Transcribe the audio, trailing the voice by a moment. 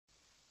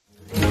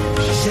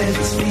get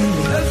this feeling,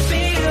 a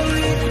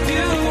feeling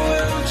you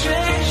will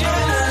change your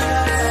life.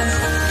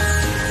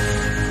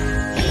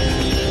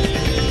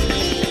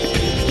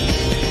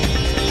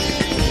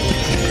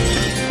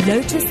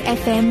 Lotus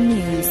FM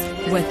News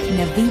with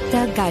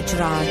Navita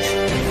Gajraj.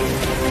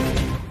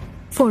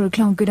 4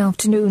 o'clock, good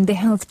afternoon. The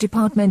Health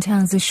Department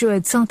has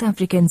assured South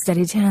Africans that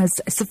it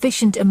has a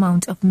sufficient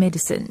amount of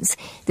medicines.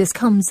 This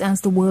comes as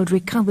the world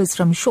recovers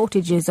from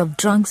shortages of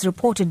drugs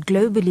reported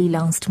globally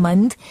last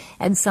month.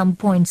 At some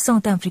point,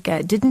 South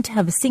Africa didn't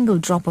have a single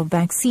drop of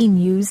vaccine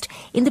used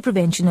in the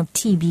prevention of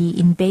TB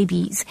in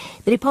babies.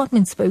 The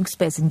department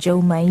spokesperson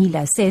Joe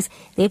Maila says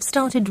they've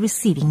started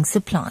receiving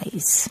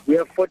supplies. We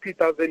have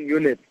 40,000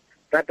 units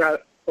that are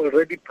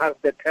already past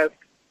the test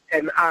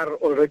and are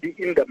already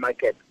in the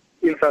market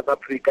in South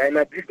Africa. An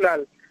additional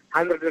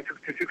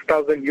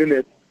 166,000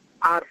 units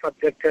are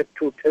subjected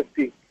to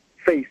testing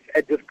phase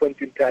at this point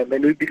in time.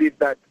 And we believe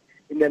that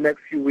in the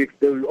next few weeks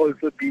they will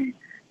also be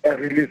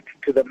released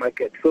to the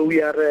market. So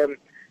we are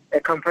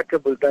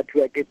comfortable that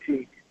we are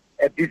getting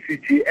a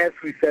BCG. As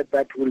we said,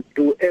 that we'll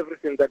do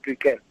everything that we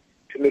can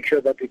to make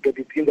sure that we get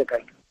it in the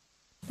country.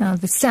 Now,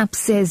 the SAP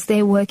says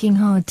they're working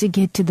hard to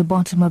get to the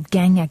bottom of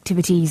gang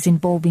activities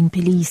involving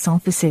police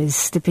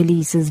officers. The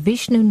police's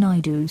Vishnu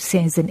Naidu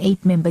says an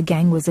 8-member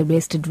gang was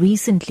arrested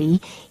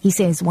recently. He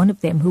says one of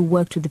them who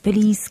worked with the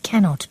police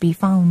cannot be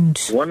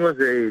found. One was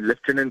a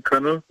lieutenant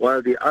colonel,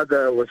 while the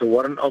other was a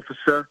warrant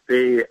officer.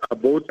 They are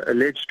both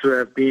alleged to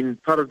have been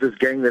part of this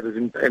gang that is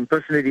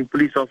impersonating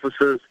police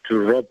officers to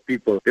rob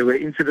people. There were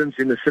incidents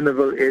in the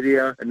Cineville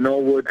area,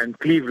 Norwood and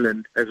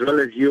Cleveland, as well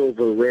as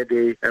Yeovil, where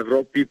they have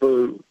robbed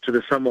people to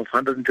the sum of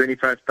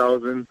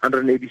 125,000,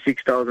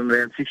 186,000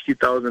 rand,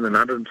 60,000 and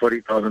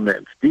 140,000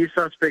 rand. These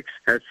suspects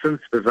have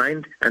since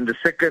resigned, and the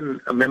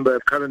second member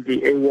currently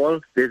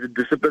AWOL. There's a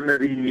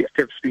disciplinary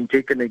steps being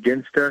taken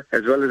against her,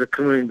 as well as a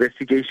criminal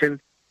investigation.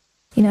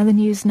 In other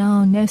news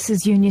now,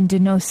 Nurses Union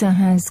Denosa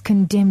has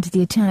condemned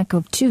the attack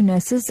of 2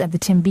 nurses at the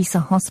Tembisa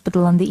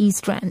Hospital on the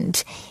East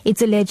Rand.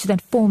 It's alleged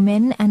that 4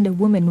 men and a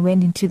woman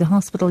went into the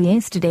hospital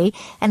yesterday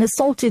and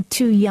assaulted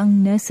 2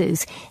 young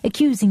nurses,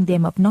 accusing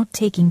them of not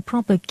taking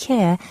proper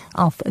care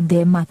of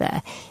their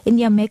mother.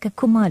 Inyameka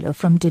Kumalo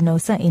from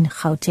Denosa in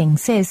Gauteng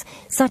says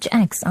such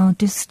acts are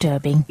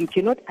disturbing. You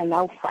cannot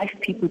allow 5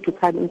 people to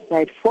come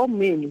inside. 4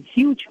 men,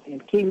 huge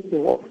men, came in the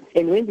ward.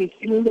 And when they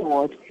came in the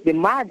ward, the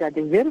mother,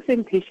 the very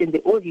same patient,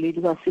 the old lady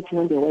who was sitting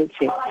on the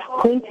wheelchair,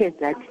 pointed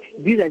that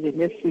these are the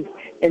nurses,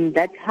 and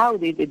that's how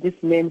this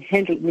man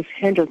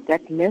mishandled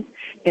that nurse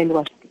and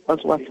was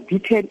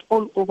beaten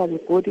all over the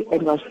body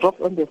and was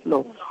dropped on the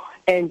floor.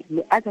 And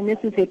the other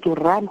nurses had to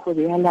run for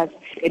their lives.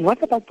 And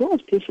what about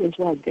those patients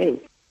who are there?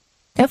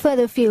 A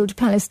further field,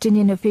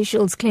 Palestinian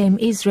officials claim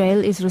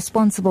Israel is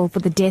responsible for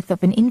the death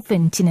of an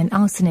infant in an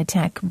arson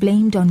attack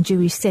blamed on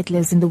Jewish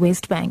settlers in the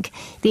West Bank.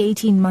 The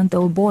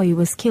 18-month-old boy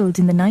was killed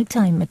in the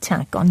nighttime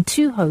attack on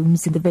 2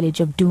 homes in the village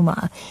of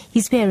Duma.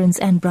 His parents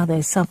and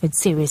brother suffered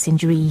serious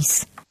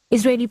injuries.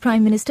 Israeli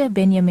Prime Minister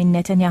Benjamin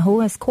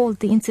Netanyahu has called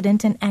the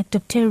incident an act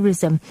of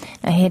terrorism.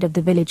 Ahead of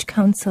the village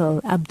council,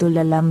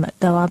 Abdulalam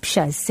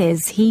Dawabshah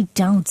says he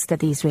doubts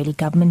that the Israeli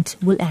government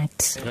will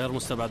act.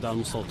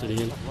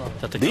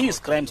 These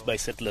crimes by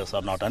settlers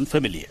are not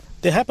unfamiliar.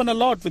 They happen a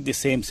lot with the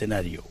same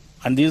scenario.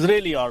 And the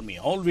Israeli army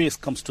always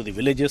comes to the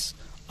villages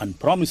and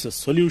promises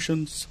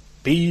solutions,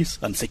 peace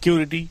and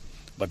security,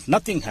 but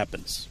nothing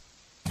happens.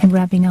 And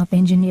wrapping up,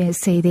 engineers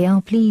say they are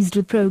pleased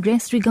with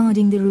progress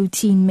regarding the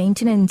routine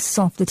maintenance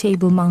of the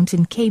Table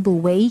Mountain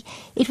Cableway.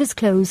 It was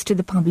closed to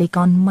the public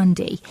on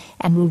Monday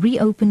and will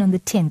reopen on the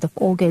 10th of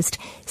August.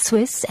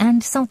 Swiss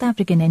and South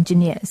African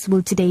engineers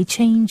will today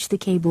change the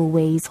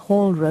cableway's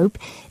haul rope.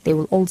 They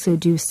will also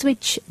do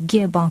switch,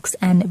 gearbox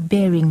and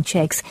bearing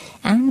checks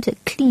and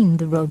clean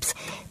the ropes.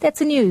 That's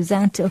the news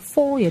at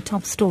 4, your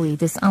top story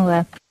this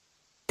hour.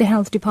 The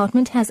Health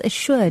Department has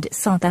assured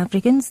South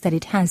Africans that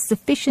it has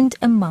sufficient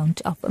amount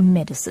of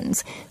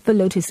medicines. For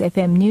Lotus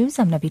FM News,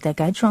 I'm Navita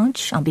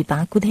Gajraj. I'll be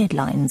back with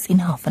headlines in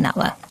half an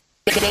hour.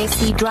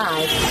 AC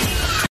Drive.